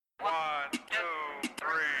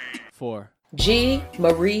for. G.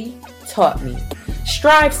 Marie Taught Me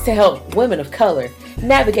strives to help women of color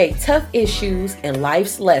navigate tough issues and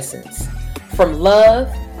life's lessons. From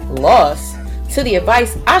love, loss, to the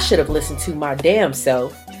advice I should have listened to my damn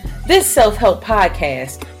self, this self-help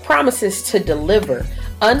podcast promises to deliver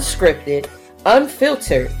unscripted,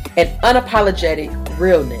 unfiltered, and unapologetic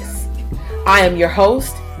realness. I am your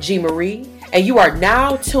host, G. Marie, and you are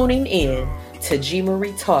now tuning in to G.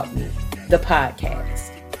 Marie Taught Me, the podcast.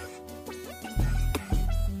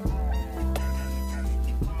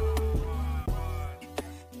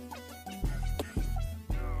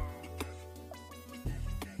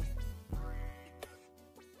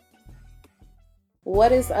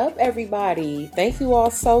 What is up, everybody? Thank you all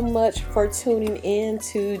so much for tuning in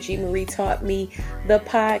to G. Marie Taught Me, the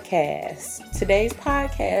podcast. Today's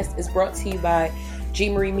podcast is brought to you by G.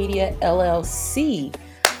 Marie Media, LLC.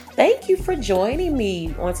 Thank you for joining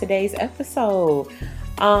me on today's episode.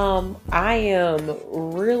 I am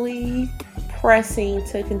really pressing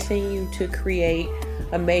to continue to create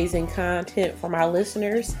amazing content for my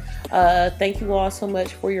listeners. Thank you all so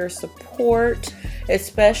much for your support,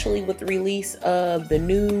 especially with the release of the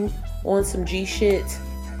new On Some G Shit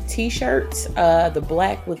t-shirts, the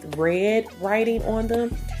black with red writing on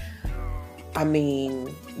them. I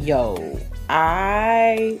mean,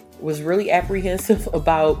 I was really apprehensive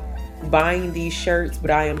about buying these shirts,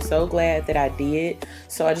 but I am so glad that I did.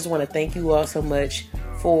 So I just want to thank you all so much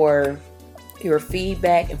for your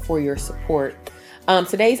feedback and for your support.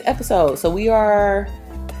 Today's episode, so we are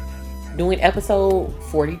doing episode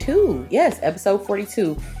 42. Yes, episode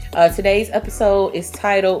 42. Today's episode is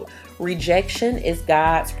titled Rejection is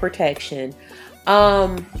God's Protection.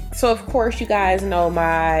 So of course you guys know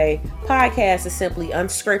my podcast is simply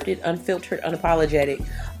unscripted, unfiltered, unapologetic,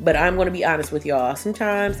 but I'm going to be honest with y'all.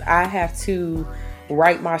 Sometimes I have to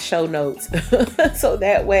write my show notes so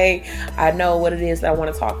that way I know what it is that I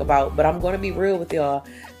want to talk about, but I'm going to be real with y'all.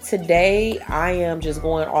 Today I am just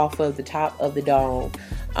going off of the top of the dome.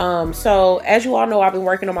 So as you all know, I've been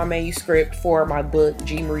working on my manuscript for my book,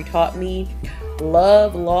 G. Marie Taught Me,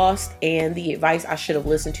 Love, Lost, and the Advice I Should Have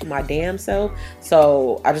Listened to My Damn Self.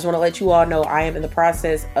 So I just want to let you all know I am in the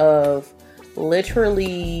process of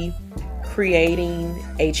literally creating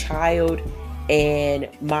a child, and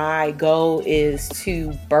my goal is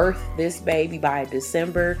to birth this baby by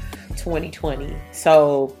December 2020.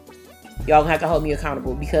 So y'all gonna have to hold me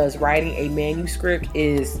accountable because writing a manuscript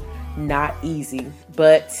is not easy,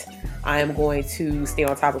 but I am going to stay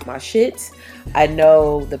on top of my shit. I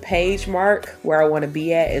know the page mark where I want to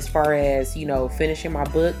be at as far as, finishing my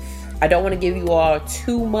book. I don't want to give you all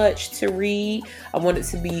too much to read. I want it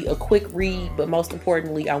to be a quick read, but most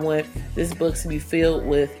importantly, I want this book to be filled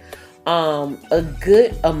with a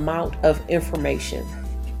good amount of information.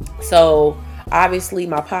 So obviously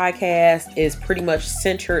my podcast is pretty much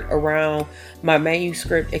centered around my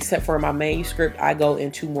manuscript, except for my manuscript, I go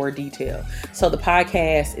into more detail. So the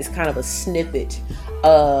podcast is kind of a snippet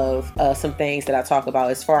of some things that I talk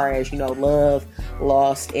about as far as, love,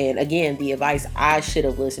 lost, and again, the advice I should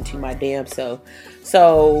have listened to my damn self.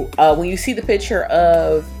 So when you see the picture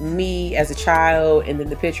of me as a child and then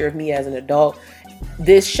the picture of me as an adult,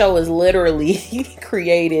 this show is literally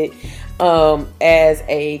created as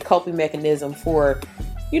a coping mechanism for,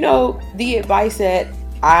 the advice that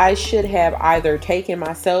I should have either taken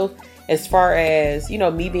myself, as far as,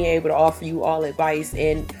 me being able to offer you all advice.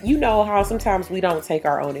 And you know how sometimes we don't take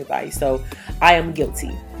our own advice. So I am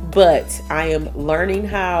guilty, but I am learning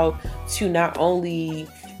how to not only,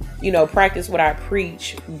 practice what I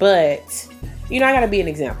preach, but, I got to be an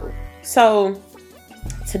example. So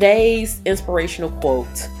today's inspirational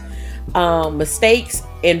quote: mistakes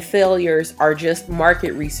and failures are just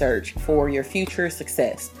market research for your future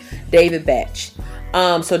success. David Batch.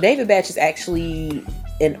 So David Batch is actually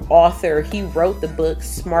an author. He wrote the book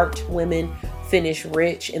Smart Women Finish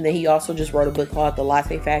Rich, and then he also just wrote a book called The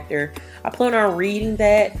Latte Factor. I plan on reading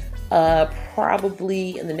that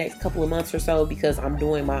probably in the next couple of months or so, because I'm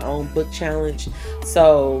doing my own book challenge.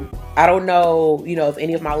 So I don't know, if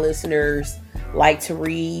any of my listeners like to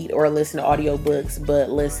read or listen to audiobooks,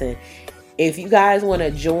 but listen, if you guys want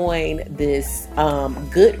to join this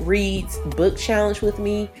Goodreads book challenge with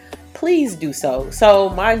me, please do so. So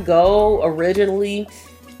my goal originally,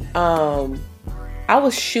 I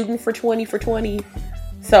was shooting for 20 for 20.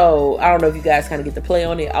 So I don't know if you guys kind of get to play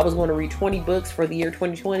on it. I was going to read 20 books for the year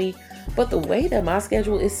 2020, but the way that my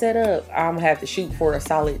schedule is set up, I'm gonna have to shoot for a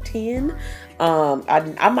solid 10.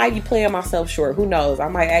 I might be playing myself short. Who knows? I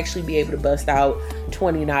might actually be able to bust out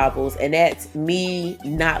 20 novels, and that's me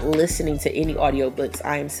not listening to any audiobooks.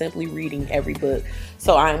 I am simply reading every book.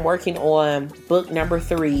 So I'm working on book number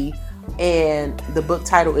 3 and the book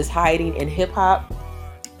title is Hiding in Hip Hop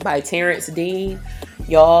by Terrence Dean.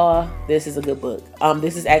 Y'all, this is a good book.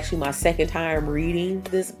 This is actually my second time reading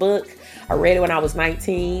this book. I read it when I was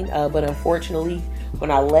 19, but unfortunately, when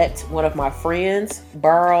I let one of my friends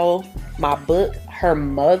borrow my book, her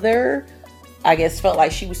mother, I guess, felt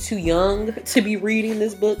like she was too young to be reading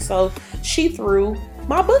this book, so she threw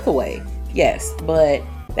my book away. Yes, but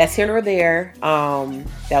that's here nor there.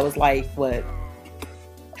 That was like, what,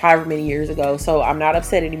 however many years ago. So I'm not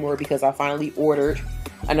upset anymore because I finally ordered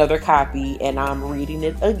another copy and I'm reading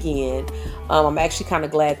it again. I'm actually kind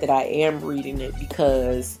of glad that I am reading it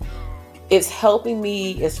because it's helping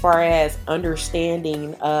me as far as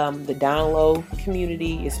understanding the down low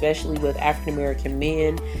community, especially with African American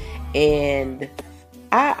men. And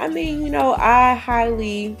I mean, you know, I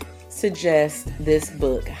highly suggest this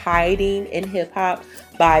book, Hiding in Hip Hop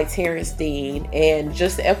by Terrence Dean. And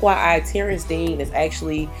just FYI, Terrence Dean is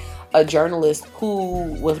actually a journalist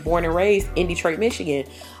who was born and raised in Detroit, Michigan.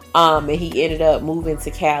 And he ended up moving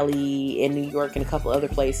to Cali and New York and a couple other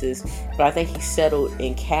places. But I think he settled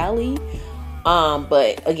in Cali.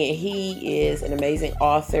 But again, he is an amazing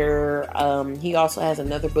author. He also has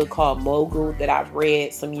another book called Mogul that I've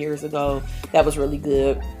read some years ago that was really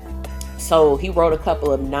good. So he wrote a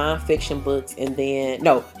couple of nonfiction books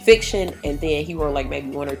fiction, and then he wrote like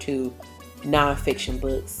maybe one or two nonfiction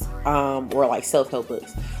books, or like self-help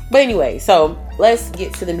books. But anyway, so let's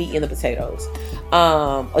get to the meat and the potatoes.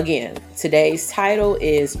 Again, today's title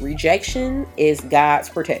is Rejection is God's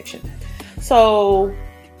Protection. So,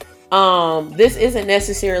 this isn't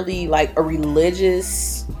necessarily like a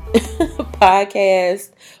religious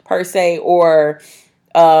podcast per se, or,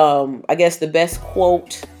 I guess the best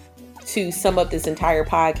quote to sum up this entire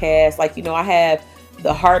podcast. Like, you know, I have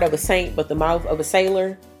the heart of a saint, but the mouth of a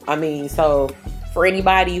sailor. I mean, so for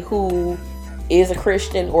anybody who is a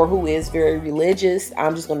Christian or who is very religious,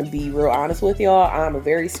 I'm just going to be real honest with y'all. I'm a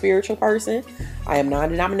very spiritual person. I am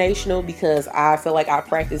non-denominational because I feel like I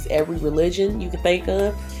practice every religion you can think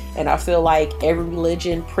of. And I feel like every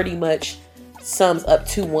religion pretty much sums up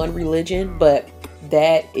to one religion, but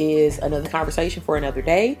that is another conversation for another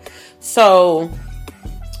day. So,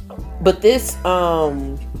 but this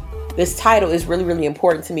title is really, really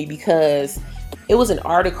important to me because it was an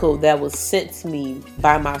article that was sent to me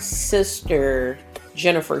by my sister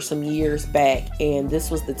Jennifer some years back, and this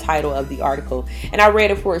was the title of the article, and I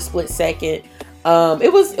read it for a split second.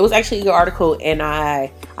 It was actually a good article, and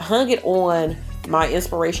I hung it on my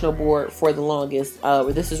inspirational board for the longest.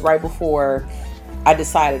 This is right before I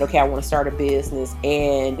decided, okay, I want to start a business,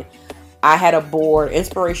 and I had a board,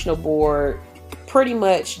 inspirational board, pretty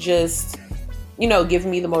much just, you know,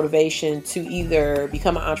 giving me the motivation to either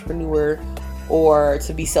become an entrepreneur or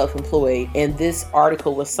to be self-employed. And this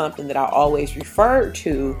article was something that I always referred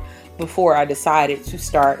to before I decided to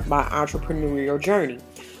start my entrepreneurial journey.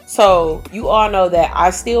 So you all know that I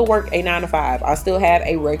still work a 9-to-5. I still have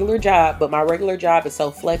a regular job, but my regular job is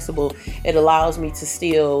so flexible, it allows me to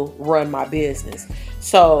still run my business.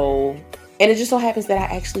 So, and it just so happens that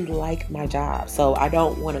I actually like my job. So I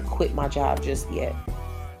don't want to quit my job just yet.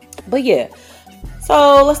 But yeah,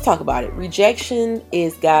 so let's talk about it. Rejection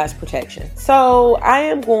is God's protection. So I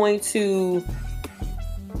am going to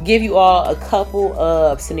give you all a couple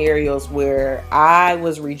of scenarios where I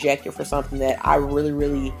was rejected for something that I really,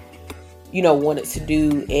 really, you know, wanted to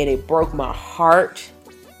do. And it broke my heart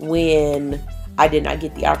when I did not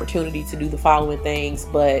get the opportunity to do the following things.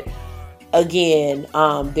 But again,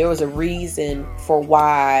 there was a reason for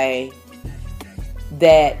why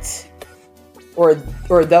that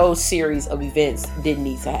or those series of events didn't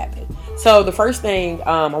need to happen. So the first thing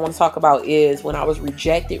I want to talk about is when I was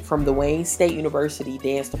rejected from the Wayne State University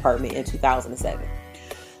dance department in 2007.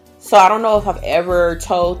 So I don't know if I've ever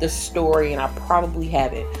told this story, and I probably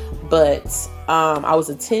haven't, but I was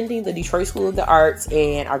attending the Detroit School of the Arts,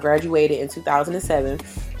 and I graduated in 2007.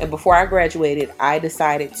 And before I graduated, I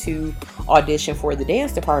decided to audition for the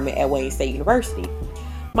dance department at Wayne State University.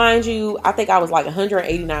 Mind you, I think I was like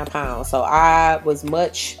 189 pounds, so I was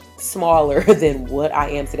much smaller than what I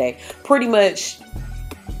am today. Pretty much,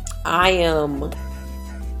 I am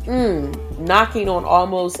knocking on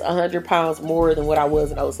almost 100 pounds more than what I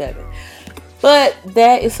was in 2007. But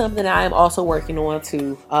that is something that I am also working on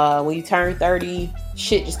too. When you turn 30,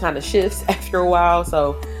 shit just kind of shifts after a while.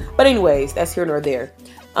 So, but anyways, that's here nor there.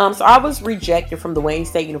 So I was rejected from the Wayne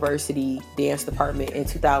State University dance department in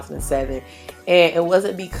 2007. And it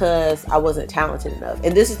wasn't because I wasn't talented enough.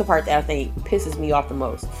 And this is the part that I think pisses me off the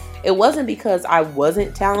most. It wasn't because I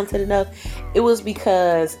wasn't talented enough. It was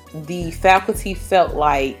because the faculty felt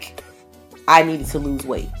like I needed to lose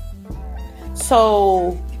weight.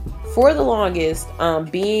 So For the longest,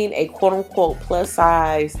 being a quote unquote plus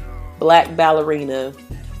size black ballerina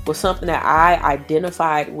was something that I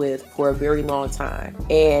identified with for a very long time.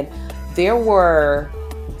 And there were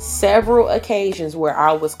several occasions where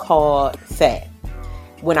I was called fat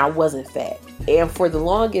when I wasn't fat. And for the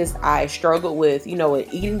longest, I struggled with, an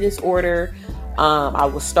eating disorder. I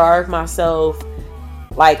would starve myself.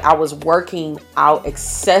 Like, I was working out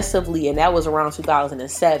excessively, and that was around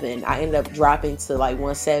 2007. I ended up dropping to like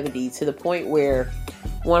 170, to the point where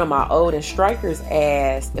one of my old instructors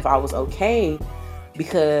asked if I was okay,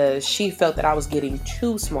 because she felt that I was getting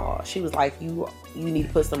too small. She was like, you need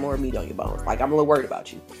to put some more meat on your bones. Like, I'm a little worried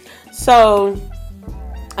about you. So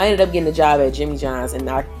I ended up getting a job at Jimmy John's, and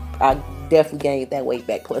I definitely gained that weight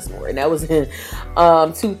back plus more. And that was in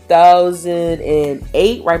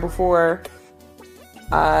 2008, right before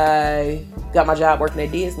I got my job working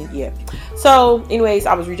at Disney. Yeah. So anyways,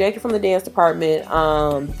 I was rejected from the dance department.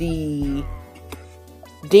 The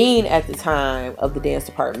dean at the time of the dance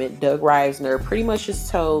department, Doug Reisner, pretty much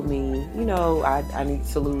just told me, I need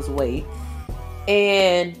to lose weight.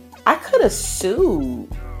 And I could have sued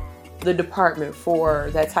the department for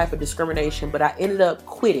that type of discrimination, but I ended up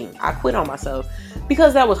quitting. I quit on myself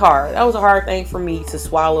because that was hard. That was a hard thing for me to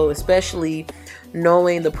swallow, especially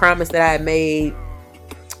knowing the promise that I had made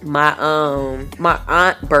my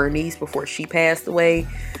aunt Bernice before she passed away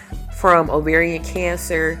from ovarian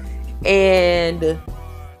cancer. And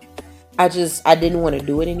I didn't want to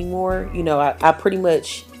do it anymore. I pretty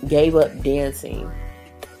much gave up dancing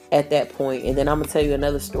at that point. And then I'm gonna tell you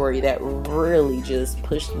another story that really just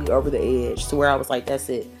pushed me over the edge to where I was like, that's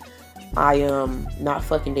it, I am not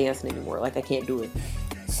fucking dancing anymore. Like, I can't do it.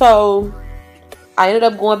 So I ended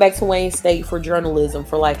up going back to Wayne State for journalism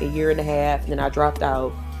for like a year and a half, and then I dropped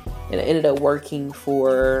out and I ended up working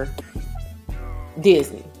for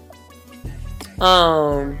Disney.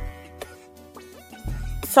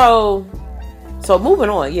 So moving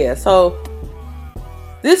on. Yeah. So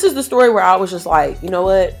this is the story where I was just like, you know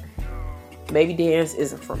what? Maybe dance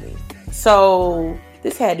isn't for me. So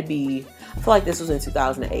this had to be, I feel like this was in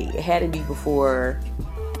 2008. It had to be before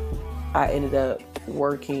I ended up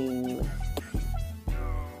working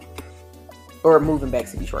or moving back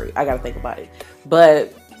to Detroit. I got to think about it.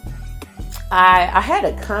 But I had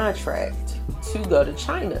a contract to go to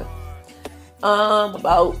China.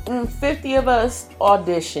 About 50 of us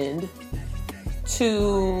auditioned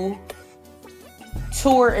to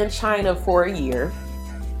tour in China for a year,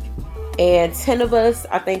 and 10 of us,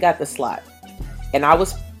 I think, got the slot, and I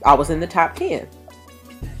was in the top 10.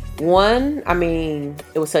 One, I mean,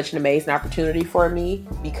 it was such an amazing opportunity for me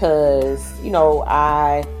because,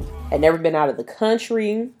 I had never been out of the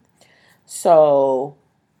country, so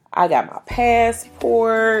I got my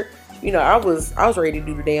passport. I was ready to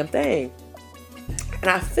do the damn thing. And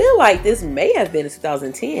I feel like this may have been in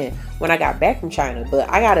 2010 when I got back from China, but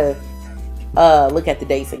I gotta look at the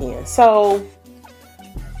dates again. So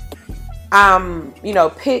I'm,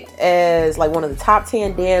 picked as like one of the top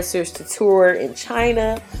 10 dancers to tour in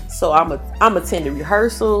China. So I'm attending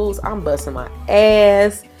rehearsals. I'm busting my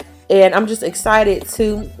ass, and I'm just excited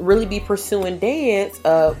to really be pursuing dance.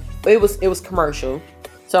 It was commercial,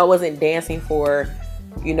 so I wasn't dancing for,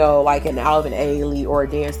 like an Alvin Ailey or a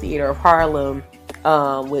Dance Theater of Harlem,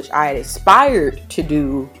 which I had aspired to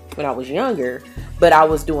do when I was younger. But I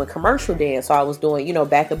was doing commercial dance, so I was doing,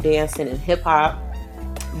 backup dancing and hip hop.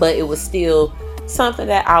 But it was still something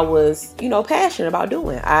that I was, passionate about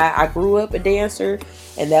doing. I grew up a dancer,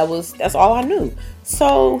 and that's all I knew.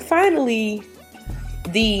 So finally,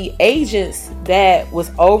 the agents that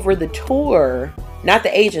was over the tour, not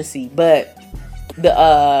the agency, but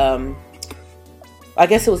the I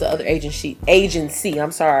guess it was the other agency,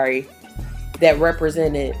 I'm sorry, that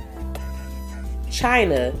represented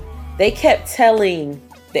China, they kept telling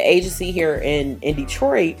the agency here in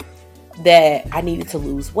Detroit that I needed to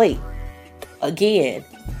lose weight. Again,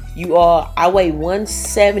 you all, I weigh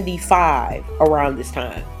 175 around this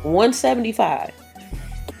time. 175.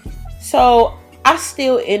 So I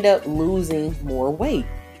still end up losing more weight.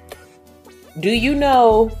 Do you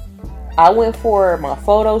know, I went for my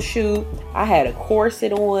photo shoot. I had a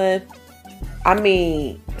corset on. I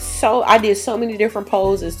mean, so I did so many different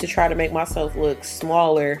poses to try to make myself look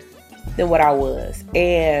smaller than what I was.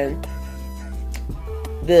 And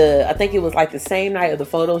I think it was like the same night of the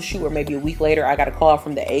photo shoot, or maybe a week later, I got a call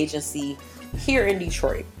from the agency here in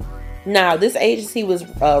Detroit. Now, this agency was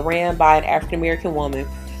ran by an African-American woman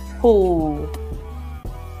who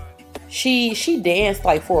she danced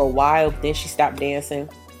like for a while, but then she stopped dancing.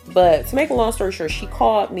 But to make a long story short, she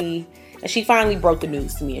called me and she finally broke the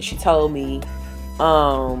news to me, and she told me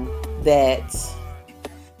that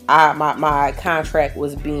my contract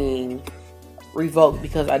was being revoked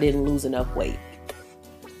because I didn't lose enough weight.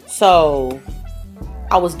 So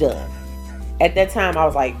I was done. At that time, I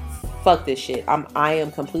was like, fuck this shit. I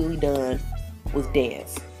am completely done with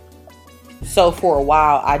dance. So for a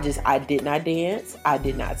while, I did not dance. I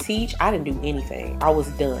did not teach. I didn't do anything. I was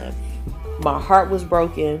done. My heart was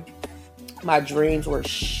broken. My dreams were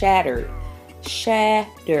shattered.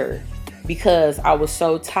 Because I was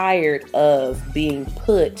so tired of being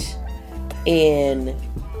put in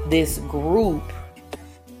this group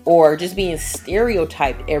or just being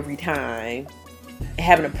stereotyped every time,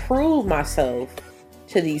 having to prove myself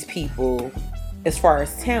to these people as far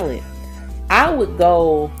as talent. I would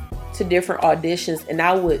go to different auditions and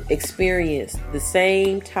I would experience the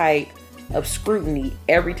same type of scrutiny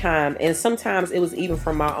every time, and sometimes it was even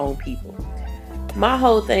from my own people. My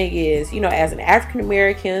whole thing is, as an African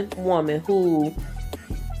American woman who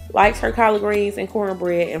likes her collard greens and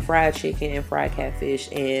cornbread and fried chicken and fried catfish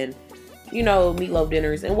and meatloaf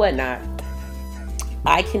dinners and whatnot,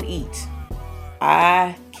 I can eat.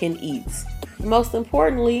 Most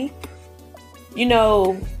importantly,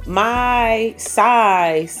 my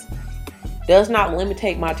size does not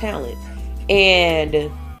limitate my talent.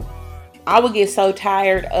 And I would get so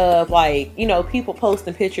tired of people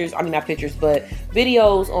posting pictures, not pictures, but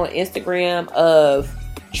videos on Instagram of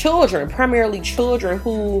children, primarily children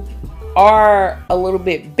who are a little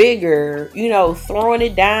bit bigger, throwing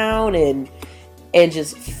it down and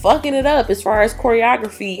just fucking it up as far as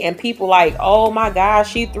choreography, and people like, oh my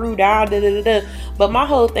gosh, she threw down, da, da, da, da. But my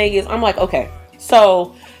whole thing is, I'm like, okay,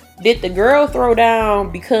 so did the girl throw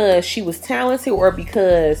down because she was talented or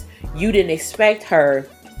because you didn't expect her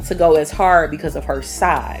to go as hard because of her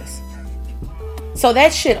size? So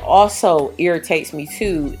that shit also irritates me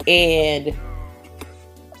too. And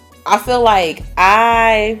I feel like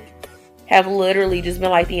I have literally just been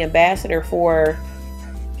like the ambassador for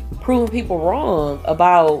proving people wrong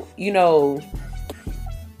about,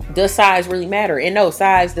 does size really matter? And no,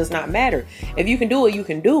 size does not matter. If you can do it, you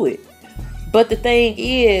can do it. But the thing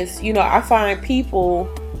is, I find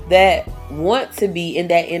people that want to be in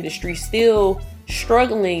that industry still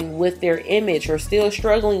struggling with their image or still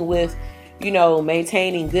struggling with,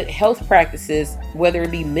 maintaining good health practices, whether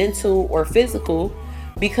it be mental or physical,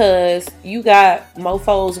 because you got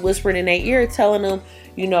mofos whispering in their ear telling them,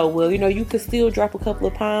 you could still drop a couple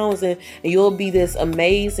of pounds and you'll be this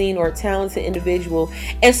amazing or talented individual.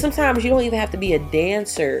 And sometimes you don't even have to be a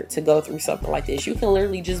dancer to go through something like this. You can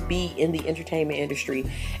literally just be in the entertainment industry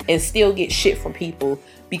and still get shit from people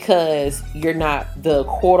because you're not the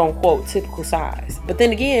quote unquote typical size. But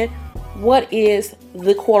then again, what is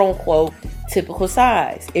the quote unquote typical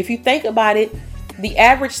size? If you think about it, the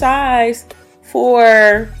average size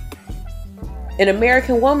for an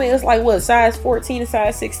American woman is like what, size 14 to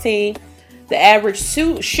size 16. The average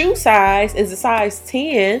shoe size is a size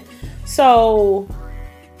 10. So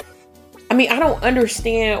I don't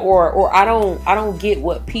understand or I don't get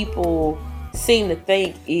what people seem to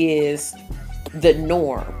think is the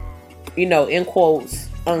norm, in quotes,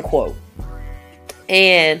 unquote.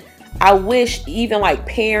 And I wish even like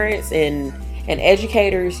parents and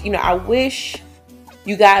educators, I wish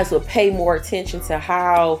you guys would pay more attention to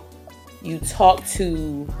how you talk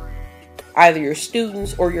to either your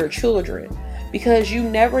students or your children, because you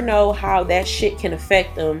never know how that shit can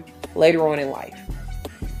affect them later on in life.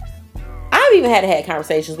 I've even had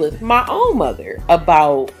conversations with my own mother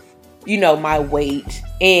about, my weight,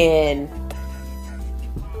 and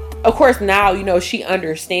of course now, she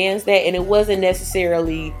understands that, and it wasn't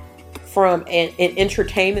necessarily from an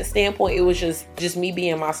entertainment standpoint. It was just me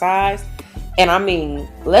being my size. And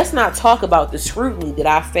let's not talk about the scrutiny that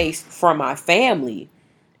I faced from my family.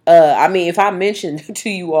 If I mentioned to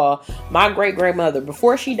you all, my great-grandmother,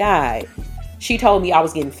 before she died, she told me I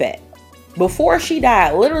was getting fat. Before she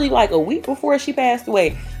died, literally like a week before she passed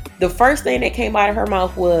away, the first thing that came out of her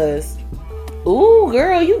mouth was, "Ooh,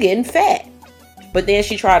 girl, you getting fat." But then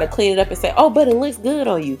she tried to clean it up and say, "Oh, but it looks good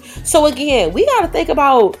on you." So again, we got to think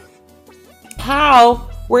about how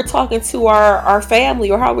we're talking to our family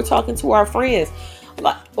or how we're talking to our friends.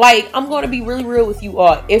 Like, I'm going to be really real with you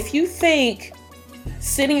all. If you think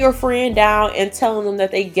sitting your friend down and telling them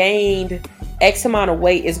that they gained X amount of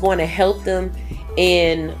weight is going to help them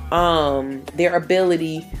in their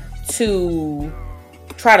ability to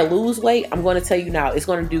try to lose weight, I'm going to tell you now, it's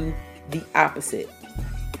going to do the opposite.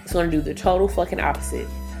 It's going to do the total fucking opposite.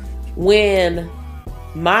 When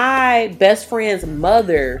my best friend's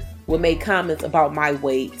mother would make comments about my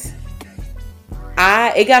weight,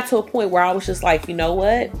 it got to a point where I was just like, you know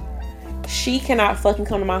what? She cannot fucking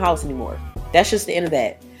come to my house anymore. That's just the end of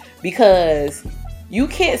that. Because You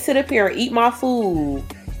can't sit up here and eat my food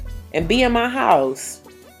and be in my house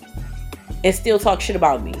and still talk shit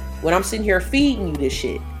about me when I'm sitting here feeding you this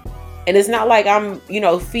shit. And it's not like I'm,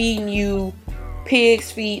 feeding you pig's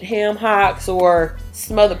feet, ham hocks, or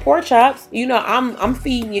smothered pork chops. I'm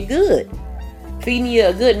feeding you good. Feeding you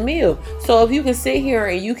a good meal. So if you can sit here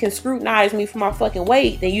and you can scrutinize me for my fucking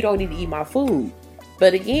weight, then you don't need to eat my food.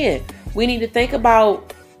 But again, we need to think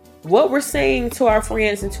about what we're saying to our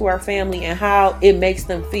friends and to our family and how it makes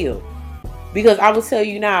them feel. Because I will tell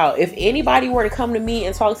you now, if anybody were to come to me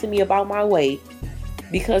and talk to me about my weight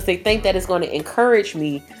because they think that it's going to encourage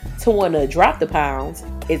me to want to drop the pounds,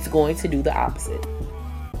 it's going to do the opposite.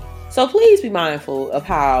 So please be mindful of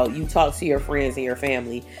how you talk to your friends and your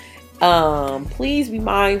family. Please be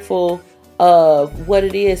mindful of what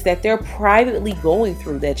it is that they're privately going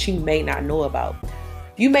through that you may not know about.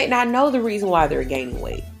 You may not know the reason why they're gaining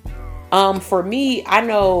weight. For me, I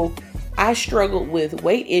know I struggled with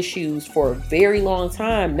weight issues for a very long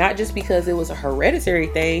time, not just because it was a hereditary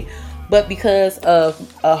thing, but because of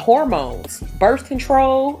hormones. Birth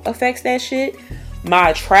control affects that shit.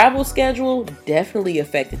 My travel schedule definitely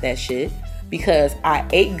affected that shit because I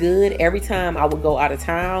ate good every time I would go out of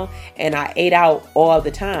town, and I ate out all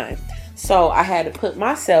the time. So I had to put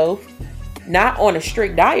myself not on a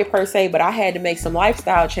strict diet per se, but I had to make some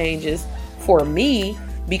lifestyle changes for me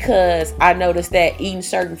because I noticed that eating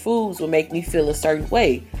certain foods would make me feel a certain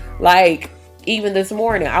way. Like even this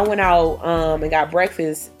morning, I went out and got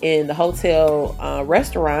breakfast in the hotel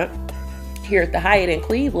restaurant here at the Hyatt in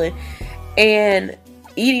Cleveland, and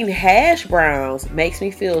eating hash browns makes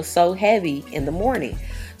me feel so heavy in the morning.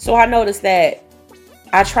 So I noticed that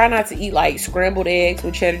I try not to eat like scrambled eggs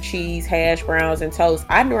with cheddar cheese, hash browns, and toast.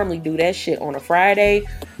 I normally do that shit on a Friday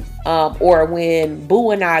or when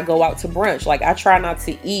Boo and I go out to brunch. Like I try not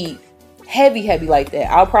to eat heavy like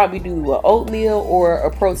that. I'll probably do an oatmeal or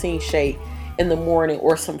a protein shake in the morning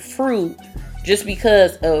or some fruit just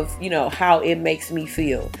because of, how it makes me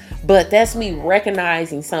feel. But that's me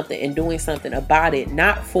recognizing something and doing something about it,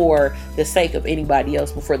 not for the sake of anybody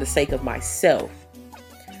else, but for the sake of myself.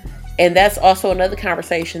 And that's also another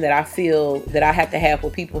conversation that I feel that I have to have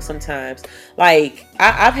with people sometimes. Like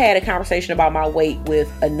I've had a conversation about my weight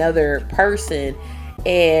with another person,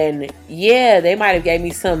 and yeah, they might have gave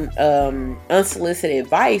me some unsolicited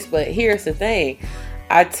advice, but here's the thing.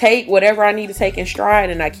 I take whatever I need to take in stride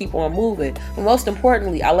and I keep on moving. But most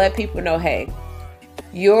importantly, I let people know, hey,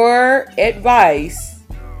 your advice,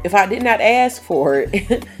 if I did not ask for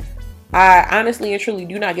it, I honestly and truly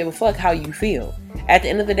do not give a fuck how you feel. At the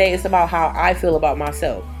end of the day, it's about how I feel about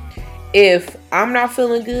myself. If I'm not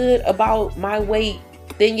feeling good about my weight,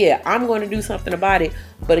 then yeah, I'm going to do something about it.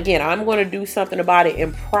 But again, I'm going to do something about it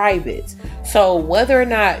in private. So whether or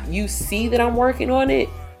not you see that I'm working on it,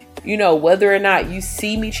 whether or not you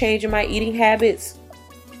see me changing my eating habits,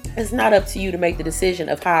 it's not up to you to make the decision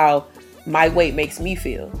of how my weight makes me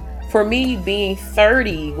feel. For me, being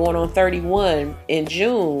 30, going on 31 in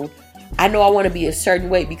June, I know I want to be a certain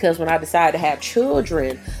weight because when I decide to have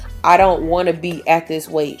children, I don't want to be at this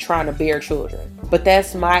weight trying to bear children. But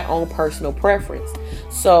that's my own personal preference.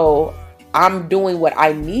 So I'm doing what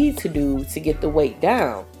I need to do to get the weight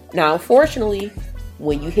down. Now, unfortunately,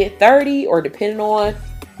 when you hit 30, or depending on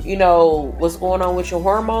what's going on with your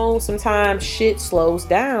hormones, sometimes shit slows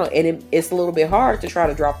down and it's a little bit hard to try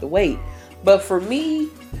to drop the weight. But for me,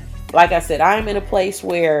 like I said, I'm in a place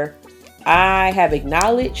where I have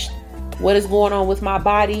acknowledged what is going on with my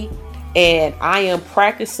body, and I am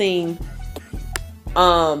practicing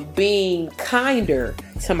being kinder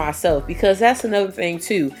to myself, because that's another thing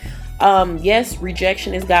too. Yes,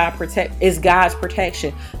 rejection is God's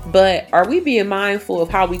protection, but are we being mindful of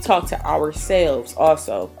how we talk to ourselves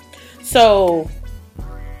also? So,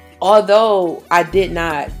 although I did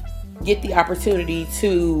not get the opportunity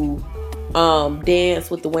to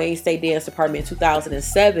dance with the Wayne State Dance Department in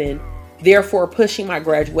 2007, therefore pushing my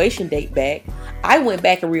graduation date back, I went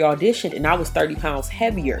back and re-auditioned, and I was 30 pounds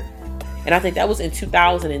heavier. And I think that was in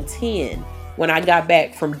 2010 when I got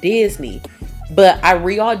back from Disney. But I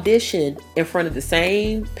re-auditioned in front of the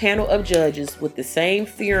same panel of judges with the same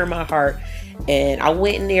fear in my heart. And I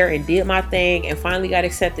went in there and did my thing and finally got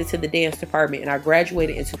accepted to the dance department. And I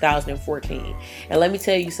graduated in 2014. And let me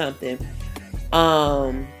tell you something.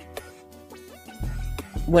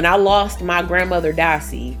 When I lost my grandmother,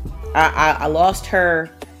 Daisy, I lost her.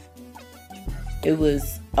 It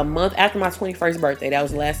was a month after my 21st birthday. That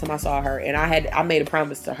was the last time I saw her. And I made a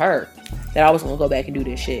promise to her that I was going to go back and do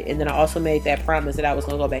this shit. And then I also made that promise that I was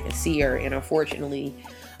going to go back and see her. And unfortunately,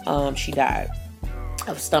 she died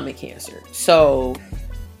of stomach cancer. So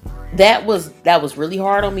that was really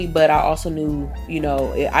hard on me. But I also knew,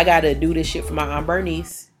 I gotta do this shit for my Aunt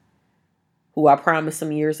Bernice, who I promised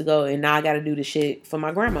some years ago, and now I gotta do the shit for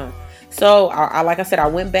my grandma. So I like I said, I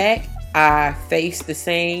went back. I faced the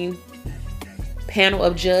same panel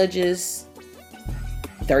of judges,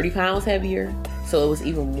 30 pounds heavier. So it was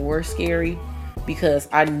even more scary because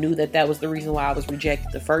I knew that was the reason why I was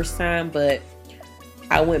rejected the first time. But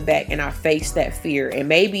I went back and I faced that fear. And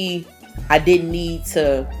maybe I didn't need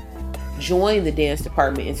to join the dance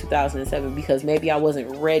department in 2007 because maybe I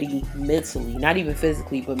wasn't ready mentally, not even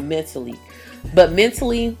physically, but mentally. But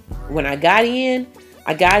mentally, when I got in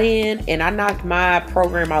and I knocked my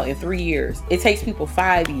program out in 3 years. It takes people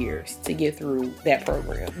 5 years to get through that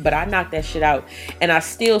program. But I knocked that shit out. And I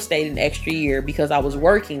still stayed an extra year because I was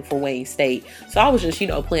working for Wayne State. So I was just,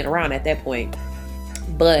 playing around at that point.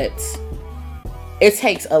 But it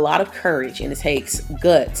takes a lot of courage and it takes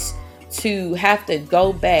guts to have to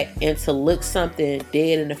go back and to look something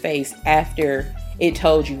dead in the face after it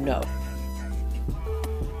told you no.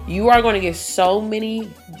 You are going to get so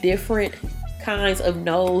many different kinds of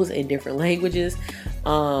no's in different languages,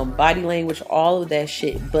 body language, all of that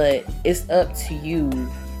shit, but it's up to you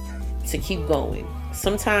to keep going.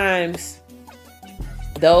 Sometimes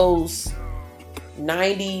those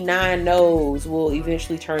 99 no's will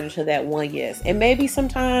eventually turn into that one yes. And maybe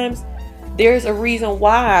sometimes there's a reason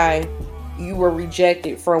why you were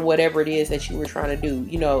rejected from whatever it is that you were trying to do.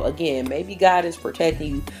 Again, maybe God is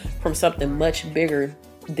protecting you from something much bigger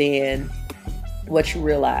than what you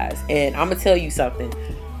realize. And I'm gonna tell you something.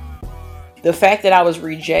 The fact that I was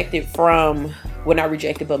rejected from, well, not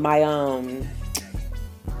rejected, but my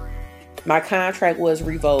contract was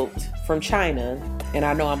revoked from China. And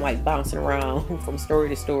I know I'm like bouncing around from story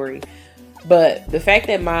to story, but the fact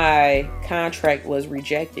that my contract was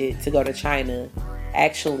rejected to go to China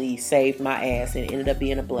actually saved my ass and ended up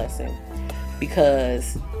being a blessing,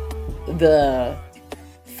 because the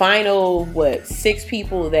final 6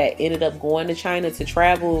 people that ended up going to China to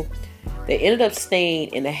travel, they ended up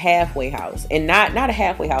staying in a halfway house, and not a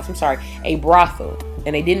halfway house, I'm sorry, a brothel,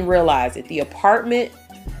 and they didn't realize it. The apartment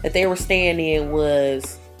that they were staying in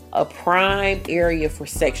was a prime area for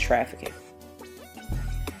sex trafficking.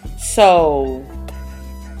 So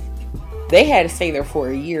they had to stay there for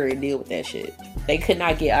a year and deal with that shit. They could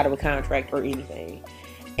not get out of a contract or anything.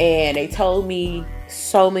 And they told me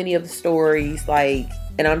so many of the stories,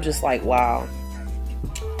 and I'm just like, wow.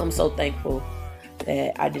 I'm so thankful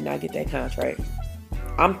that I did not get that contract.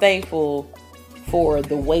 I'm thankful for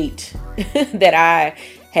the weight that I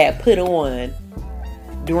had put on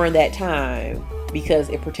during that time, because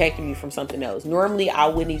it protected me from something else. Normally, I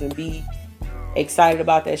wouldn't even be excited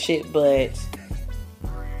about that shit, but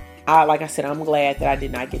like I said, I'm glad that I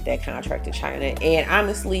did not get that contract to China. And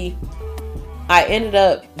honestly, I ended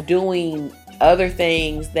up doing other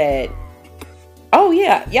things that,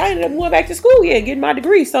 I ended up going back to school, getting my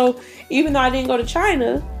degree. So even though I didn't go to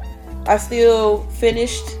China, I still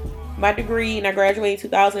finished my degree, and I graduated in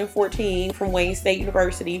 2014 from Wayne State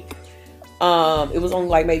University. It was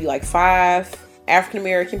only maybe 5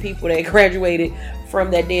 African-American people that graduated from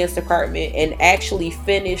that dance department and actually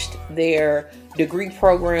finished their degree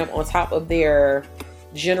program on top of their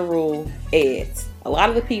general eds. A lot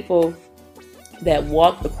of the people that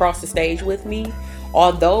walked across the stage with me,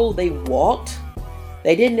 although they walked,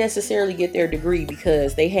 they didn't necessarily get their degree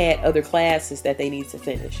because they had other classes that they need to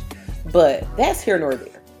finish. But that's here nor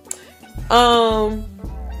there.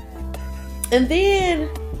 And then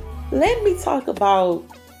let me talk about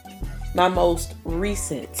my most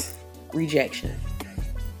recent rejection.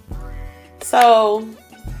 So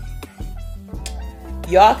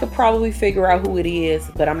y'all could probably figure out who it is,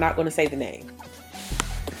 but I'm not going to say the name.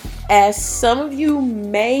 As some of you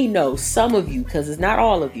may know, some of you, because it's not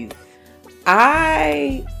all of you,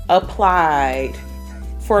 I applied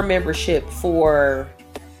for a membership for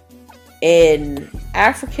an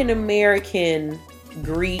African American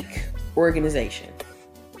Greek organization.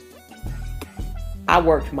 I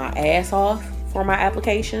worked my ass off for my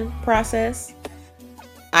application process.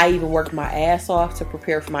 I even worked my ass off to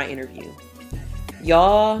prepare for my interview.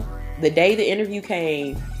 Y'all, the day the interview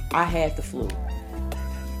came, I had the flu.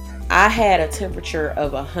 I had a temperature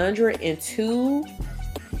of 102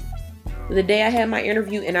 the day I had my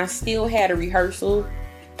interview, and I still had a rehearsal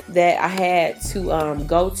that I had to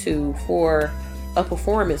go to for a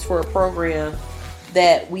performance for a program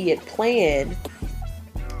that we had planned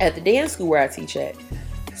at the dance school where I teach at.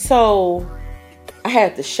 So I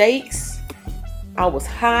had the shakes. I was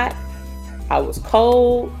hot. I was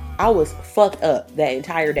cold. I was fucked up that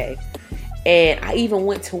entire day. And I even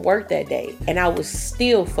went to work that day and I was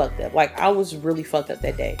still fucked up. I was really fucked up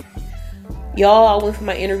that day. Y'all, I went for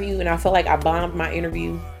my interview and I felt like I bombed my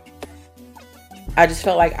interview. I just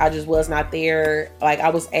felt like I just was not there. Like, I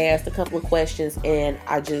was asked a couple of questions and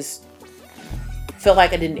I just felt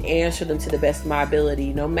like I didn't answer them to the best of my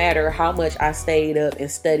ability, no matter how much I stayed up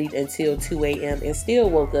and studied until 2 a.m. and still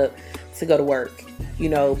woke up to go to work,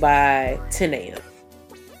 by 10 a.m.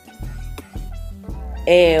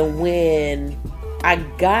 And when I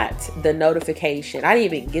got the notification, I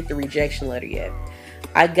didn't even get the rejection letter yet.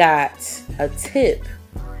 I got a tip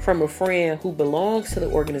from a friend who belongs to the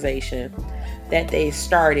organization that they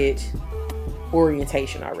started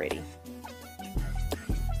orientation already.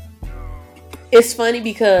 It's funny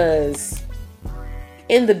because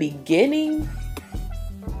in the beginning,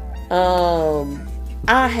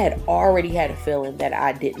 I had already had a feeling that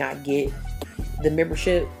I did not get the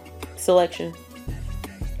membership selection.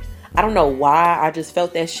 I don't know why. I just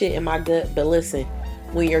felt that shit in my gut. But listen,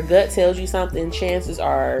 when your gut tells you something, chances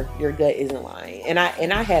are your gut isn't lying. And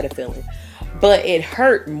I had a feeling. But it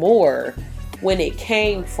hurt more when it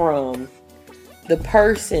came from the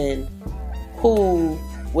person who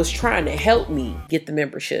was trying to help me get the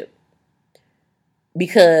membership.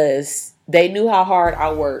 Because they knew how hard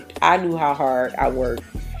I worked. I knew how hard I worked.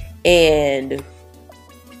 And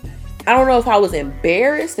I don't know if I was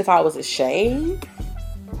embarrassed, if I was ashamed,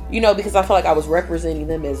 because I felt like I was representing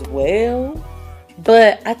them as well.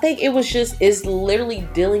 But I think it's literally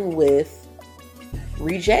dealing with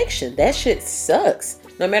rejection. That shit sucks.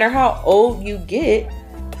 No matter how old you get,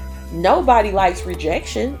 nobody likes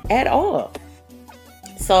rejection at all.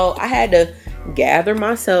 So I had to gather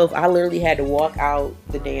myself. I literally had to walk out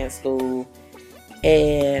the dance school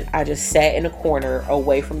and I just sat in a corner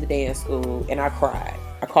away from the dance school and I cried.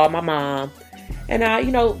 I called my mom and I,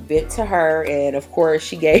 vent to her, and of course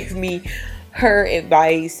she gave me her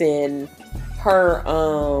advice and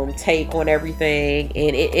her take on everything,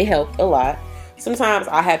 and it helped a lot. Sometimes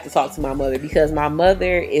I have to talk to my mother because my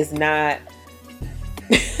mother is not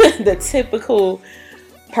the typical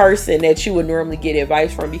person that you would normally get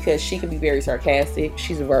advice from, because she can be very sarcastic.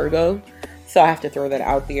 She's a Virgo, so I have to throw that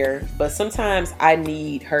out there. But sometimes I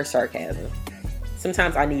need her sarcasm.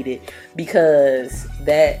 Sometimes I need it because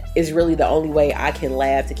that is really the only way I can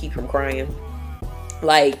laugh to keep from crying.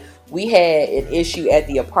 Like, we had an issue at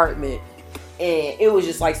the apartment and it was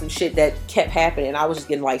just like some shit that kept happening. I was just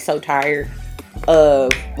getting like so tired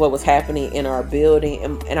of what was happening in our building,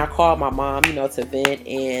 and I called my mom, to vent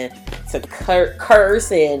and to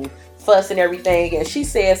curse and fuss and everything, and she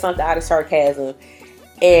said something out of sarcasm,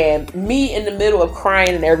 and me in the middle of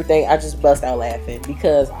crying and everything, I just bust out laughing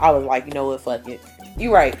because I was like, what, fuck it.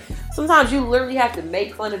 You're right. Sometimes you literally have to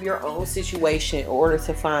make fun of your own situation in order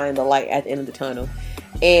to find the light at the end of the tunnel,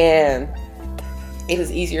 and it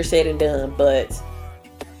is easier said than done. But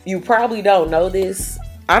you probably don't know this.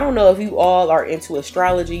 I don't know if you all are into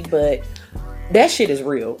astrology, but that shit is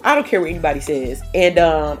real. I don't care what anybody says. And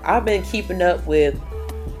I've been keeping up with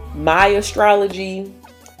my astrology.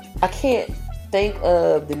 I can't think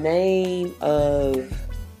of the name of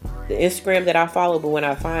the Instagram that I follow, but when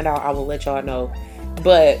I find out, I will let y'all know.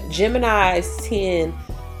 But Geminis tend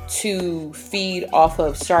to feed off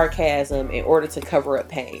of sarcasm in order to cover up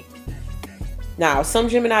pain. Now, some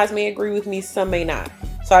Geminis may agree with me, some may not.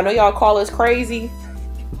 So I know y'all call us crazy,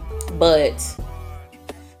 but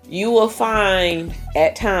you will find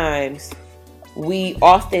at times we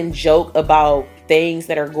often joke about things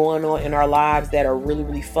that are going on in our lives that are really,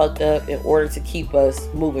 really fucked up in order to keep us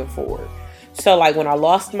moving forward. So like when I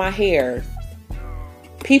lost my hair,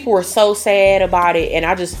 people were so sad about it, and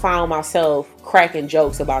I just found myself cracking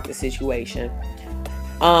jokes about the situation.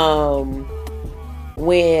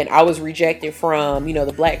 When I was rejected from,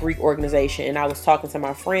 the Black Greek organization, and I was talking to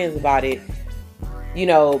my friends about it,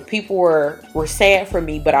 people were sad for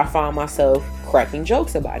me, but I found myself cracking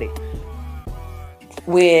jokes about it.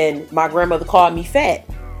 When my grandmother called me fat,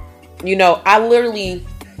 I literally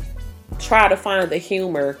try to find the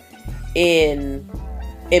humor in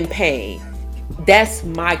pain. That's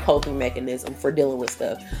my coping mechanism for dealing with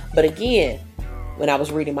stuff. But again, when I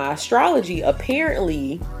was reading my astrology,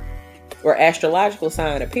 apparently, or astrological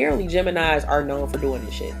sign, apparently Geminis are known for doing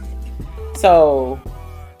this shit. So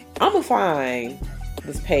I'm gonna find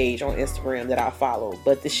this page on Instagram that I follow,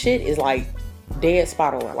 but the shit is like dead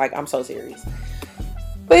spot on. Like, I'm so serious.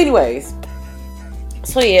 But anyways,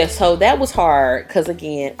 so that was hard because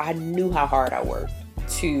again, I knew how hard I worked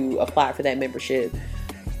to apply for that membership.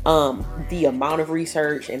 The amount of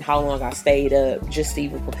research and how long I stayed up just to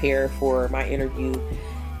even prepare for my interview,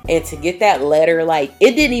 and to get that letter, like,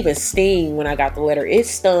 it didn't even sting when I got the letter. It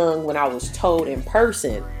stung when I was told in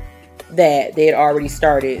person that they had already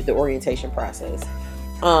started the orientation process.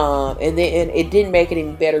 And then it didn't make it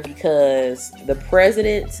any better because the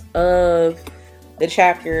president of the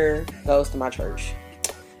chapter goes to my church.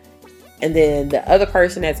 And then the other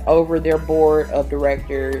person that's over their board of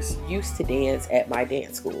directors used to dance at my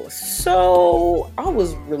dance school. So I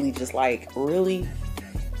was really just like, really?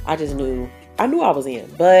 I knew I was in,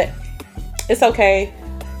 but it's okay.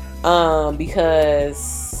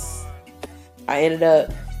 Because I ended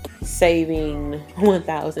up saving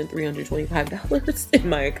 $1,325 in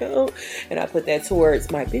my account, and I put that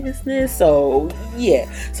towards my business. So yeah,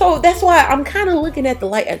 so that's why I'm kind of looking at the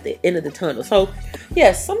light at the end of the tunnel. So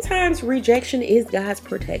yes, sometimes rejection is God's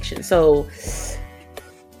protection. So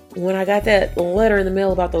when I got that letter in the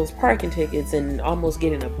mail about those parking tickets and almost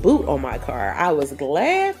getting a boot on my car, I was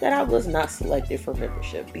glad that I was not selected for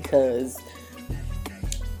membership, because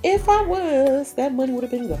if I was, that money would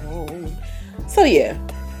have been gone. So yeah,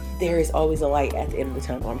 there is always a light at the end of the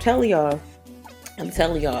tunnel. I'm telling y'all,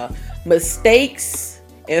 mistakes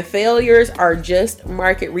and failures are just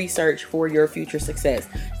market research for your future success.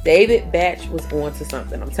 David Batch was on to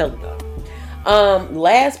something. I'm telling y'all.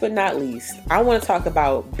 Last but not least, I want to talk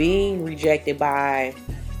about being rejected by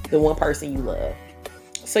the one person you love.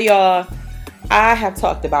 So y'all, I have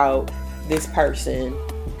talked about this person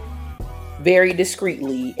very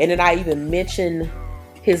discreetly, and then I even mentioned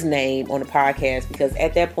his name on the podcast because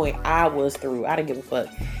at that point I was through. I didn't give a fuck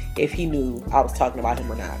if he knew I was talking about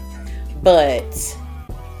him or not. But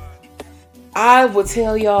I would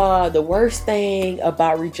tell y'all, the worst thing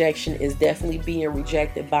about rejection is definitely being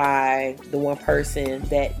rejected by the one person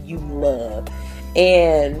that you love.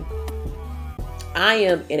 And I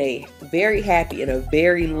am in a very happy and a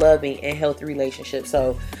very loving and healthy relationship.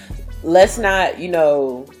 So let's not,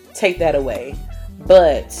 take that away.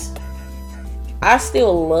 But I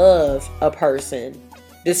still love a person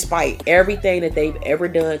despite everything that they've ever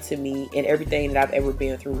done to me and everything that I've ever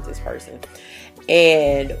been through with this person.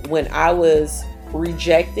 And when I was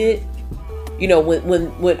rejected,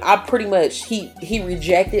 when I pretty much, he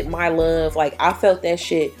rejected my love, like I felt that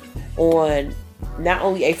shit on not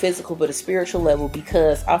only a physical but a spiritual level,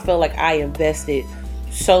 because I felt like I invested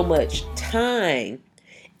so much time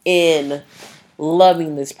in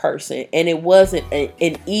loving this person, and it wasn't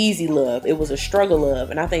an easy love. It was a struggle love,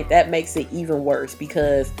 and I think that makes it even worse,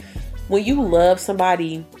 because when you love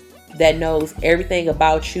somebody that knows everything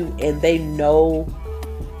about you and they know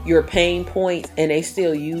your pain points and they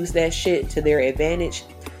still use that shit to their advantage,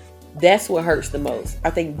 that's what hurts the most. I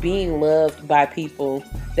think being loved by people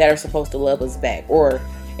that are supposed to love us back, or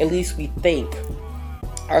at least we think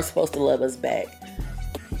are supposed to love us back.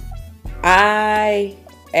 I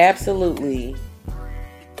absolutely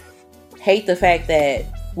hate the fact that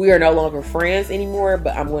we are no longer friends anymore,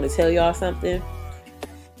 but I'm going to tell y'all something.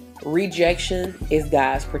 Rejection is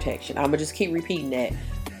God's protection. I'm going to just keep repeating that.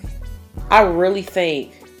 I really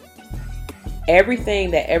think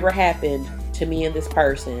everything that ever happened to me and this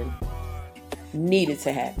person needed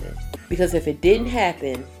to happen. Because if it didn't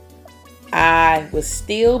happen, I would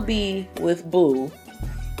still be with Boo.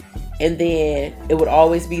 And then it would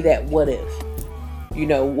always be that what if.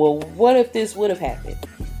 Well, what if this would have happened?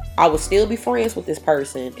 I would still be friends with this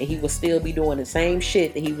person, and he would still be doing the same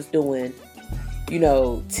shit that he was doing,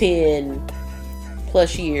 10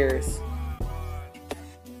 plus years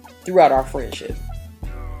throughout our friendship.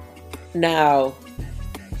 Now,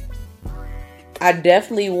 I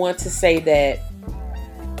definitely want to say that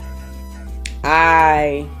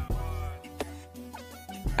I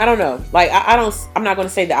don't know. Like, I'm not going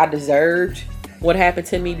to say that I deserved what happened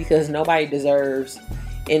to me, because nobody deserves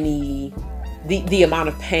the amount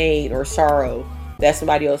of pain or sorrow that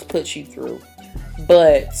somebody else puts you through.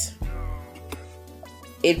 But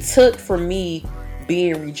it took for me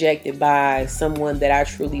being rejected by someone that I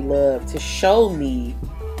truly love to show me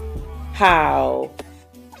how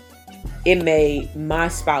it made my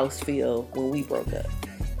spouse feel when we broke up.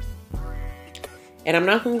 And I'm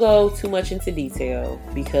not going to go too much into detail,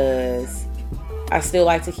 because I still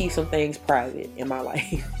like to keep some things private in my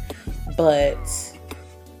life. But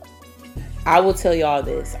I will tell y'all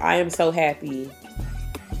this. I am so happy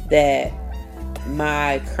that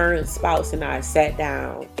my current spouse and I sat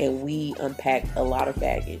down and we unpacked a lot of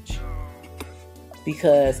baggage.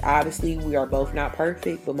 Because obviously we are both not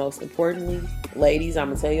perfect, but most importantly, ladies, I'm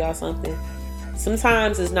going to tell y'all something.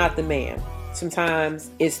 Sometimes it's not the man.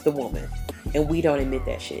 Sometimes it's the woman. And we don't admit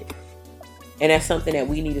that shit. And that's something that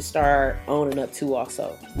we need to start owning up to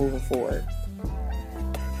also moving forward.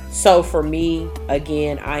 So for me,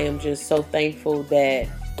 again, I am just so thankful that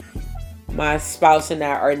my spouse and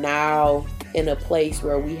I are now in a place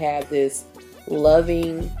where we have this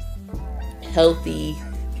loving, healthy,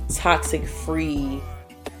 toxic-free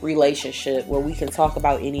relationship where we can talk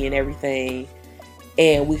about any and everything,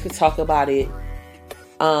 and we could talk about it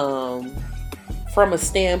from a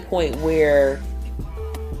standpoint where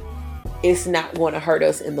it's not going to hurt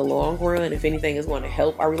us in the long run. If anything, it's going to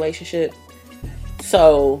help our relationship.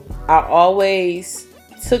 So I always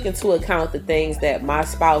took into account the things that my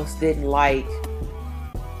spouse didn't like.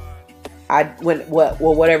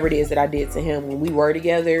 Whatever it is that I did to him when we were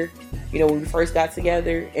together, when we first got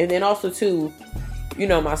together. And then also too,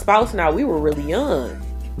 my spouse and I, we were really young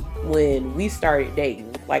when we started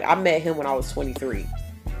dating. Like, I met him when I was 23.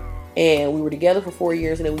 And we were together for 4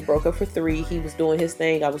 years, and then we broke up for 3. He was doing his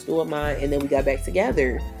thing, I was doing mine, and then we got back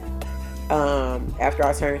together after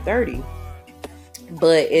I turned 30.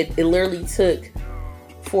 But it literally took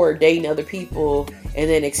for dating other people and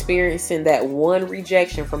then experiencing that one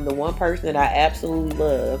rejection from the one person that I absolutely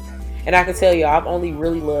love. And I can tell you, I've only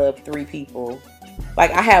really loved 3 people.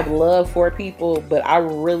 Like, I have love for people, but I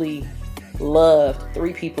really loved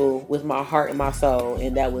 3 people with my heart and my soul.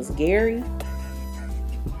 And that was Gary,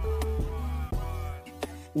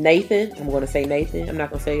 Nathan. I'm going to say Nathan. I'm not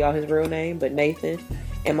going to say y'all his real name, but Nathan,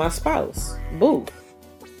 and my spouse, Boo.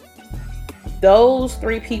 Those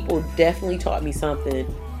 3 people definitely taught me something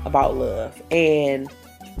about love. And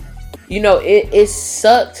it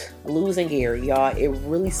sucked losing Gary, y'all. It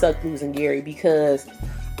really sucked losing Gary, because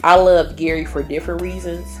I loved Gary for different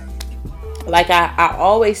reasons. Like, I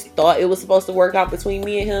always thought it was supposed to work out between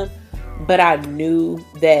me and him, but I knew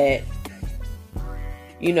that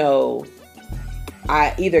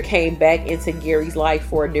I either came back into Gary's life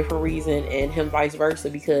for a different reason, and him vice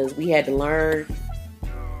versa, because we had to learn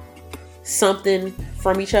something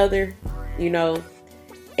from each other,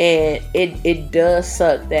 and it does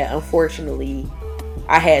suck that unfortunately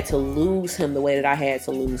I had to lose him the way that I had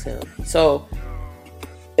to lose him. So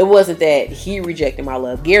it wasn't that he rejected my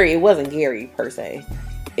love. Gary, it wasn't Gary per se.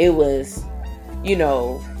 It was,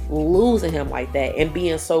 losing him like that and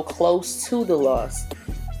being so close to the loss.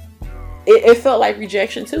 It felt like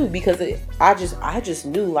rejection too, because I just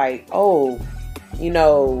knew, like, oh,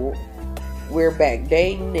 we're back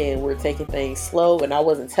dating and we're taking things slow, and I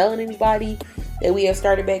wasn't telling anybody that we had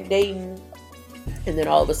started back dating. And then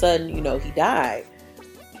all of a sudden, he died.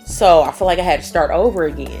 So I feel like I had to start over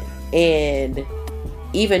again. And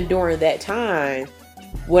even during that time,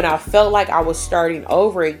 when I felt like I was starting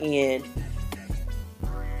over again,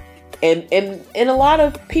 and a lot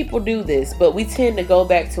of people do this, but we tend to go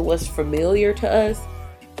back to what's familiar to us.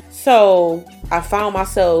 So I found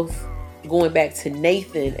myself going back to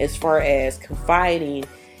Nathan as far as confiding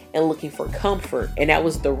and looking for comfort. And that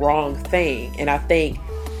was the wrong thing. And I think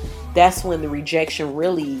that's when the rejection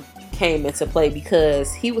really came into play,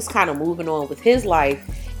 because he was kind of moving on with his life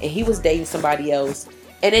and he was dating somebody else.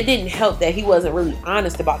 And it didn't help that he wasn't really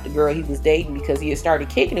honest about the girl he was dating, because he had started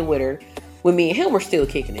kicking it with her when me and him were still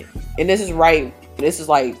kicking it. And this is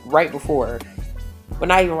like right before, well,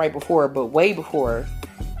 not even right before, but way before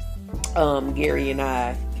Gary and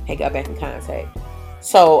I had got back in contact.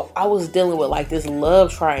 So I was dealing with like this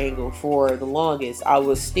love triangle for the longest. I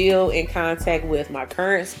was still in contact with my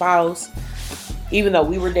current spouse, even though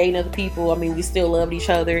we were dating other people. I mean, we still loved each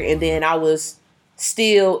other. And then I was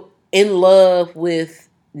still in love with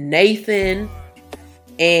Nathan,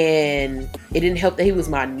 and it didn't help that he was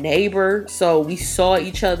my neighbor. So we saw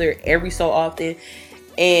each other every so often,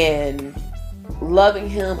 and loving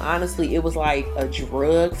him, honestly, it was like a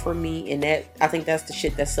drug for me. And that, I think that's the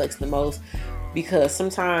shit that sucks the most, because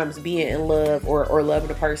sometimes being in love or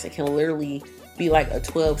loving a person can literally be like a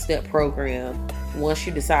 12-step program once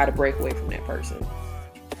you decide to break away from that person.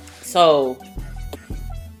 So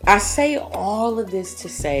I say all of this to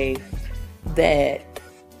say that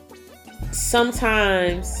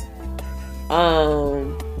sometimes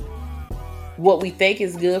what we think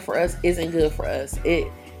is good for us isn't good for us.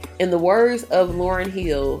 In the words of Lauryn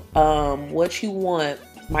Hill, what you want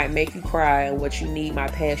might make you cry, and what you need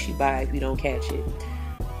might pass you by if you don't catch it.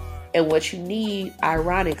 And what you need,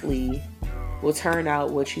 ironically, will turn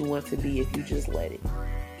out what you want to be if you just let it.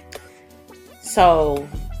 So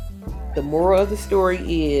the moral of the story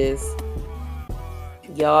is,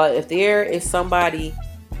 y'all, if there is somebody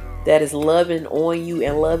that is loving on you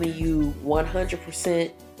and loving you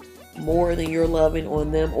 100% more than you're loving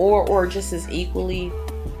on them, or just as equally,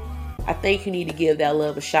 I think you need to give that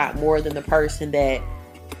love a shot more than the person that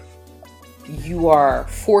you are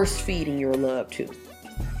force feeding your love to.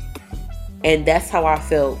 And that's how I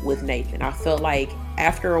felt with Nathan. I felt like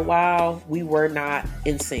after a while, we were not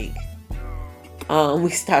in sync. We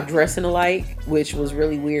stopped dressing alike, which was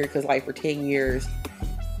really weird, because like for 10 years,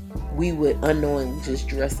 we would unknowingly just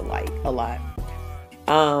dress alike a lot.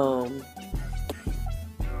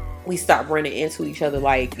 we stopped running into each other.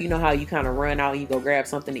 Like, you know how you kind of run out and you go grab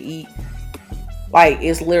something to eat? Like,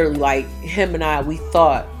 it's literally like him and I, we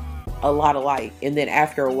thought a lot alike. And then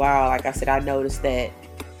after a while, like I said, I noticed that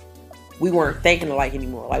we weren't thinking alike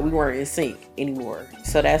anymore. Like, we weren't in sync anymore.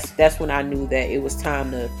 So that's when I knew that it was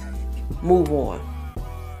time to move on.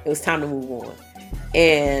 It was time to move on.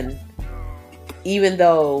 And even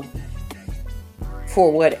though,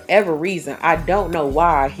 for whatever reason, I don't know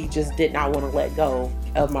why, he just did not want to let go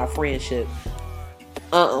of my friendship.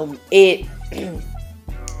 It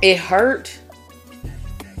hurt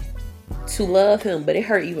to love him, but it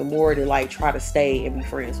hurt even more to like try to stay and be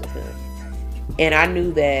friends with him. And I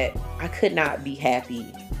knew that I could not be happy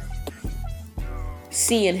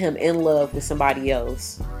seeing him in love with somebody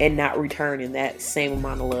else and not returning that same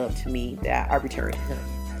amount of love to me that I returned to him.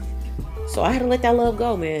 So I had to let that love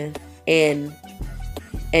go, man. And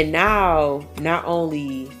now, not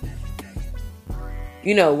only,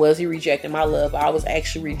 you know, was he rejecting my love, I was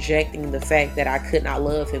actually rejecting the fact that I could not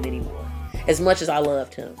love him anymore. As much as I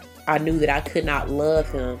loved him, I knew that I could not love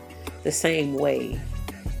him the same way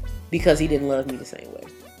because he didn't love me the same way.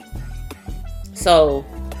 So,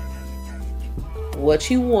 what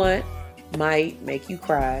you want might make you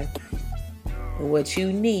cry, and what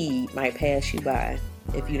you need might pass you by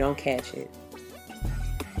if you don't catch it.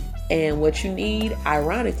 And what you need,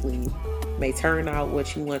 ironically, may turn out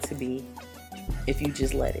what you want to be if you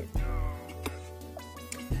just let it.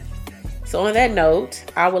 So on that note,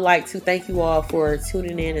 I would like to thank you all for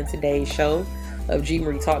tuning in today's show of G.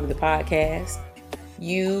 Marie Taught Me the podcast.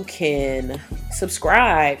 You can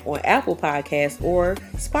subscribe on Apple Podcasts or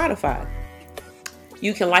Spotify.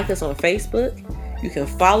 You can like us on Facebook. You can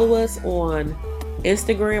follow us on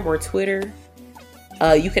Instagram or Twitter.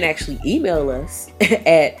 You can actually email us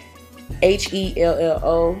at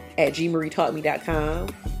hello@gmarietaughtme.com.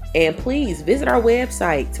 And please visit our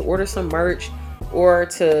website to order some merch or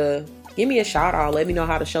to give me a shout out. Let me know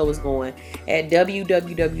how the show is going at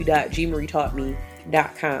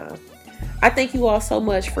www.gmarietaughtme.com. I thank you all so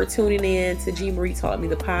much for tuning in to G. Marie Taught Me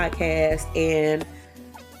the podcast, and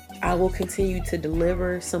I will continue to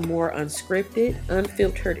deliver some more unscripted,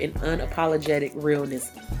 unfiltered, and unapologetic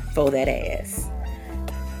realness for that ass.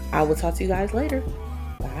 I will talk to you guys later.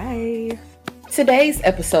 Bye. Today's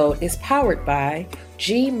episode is powered by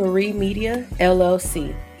G. Marie Media,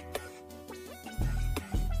 LLC.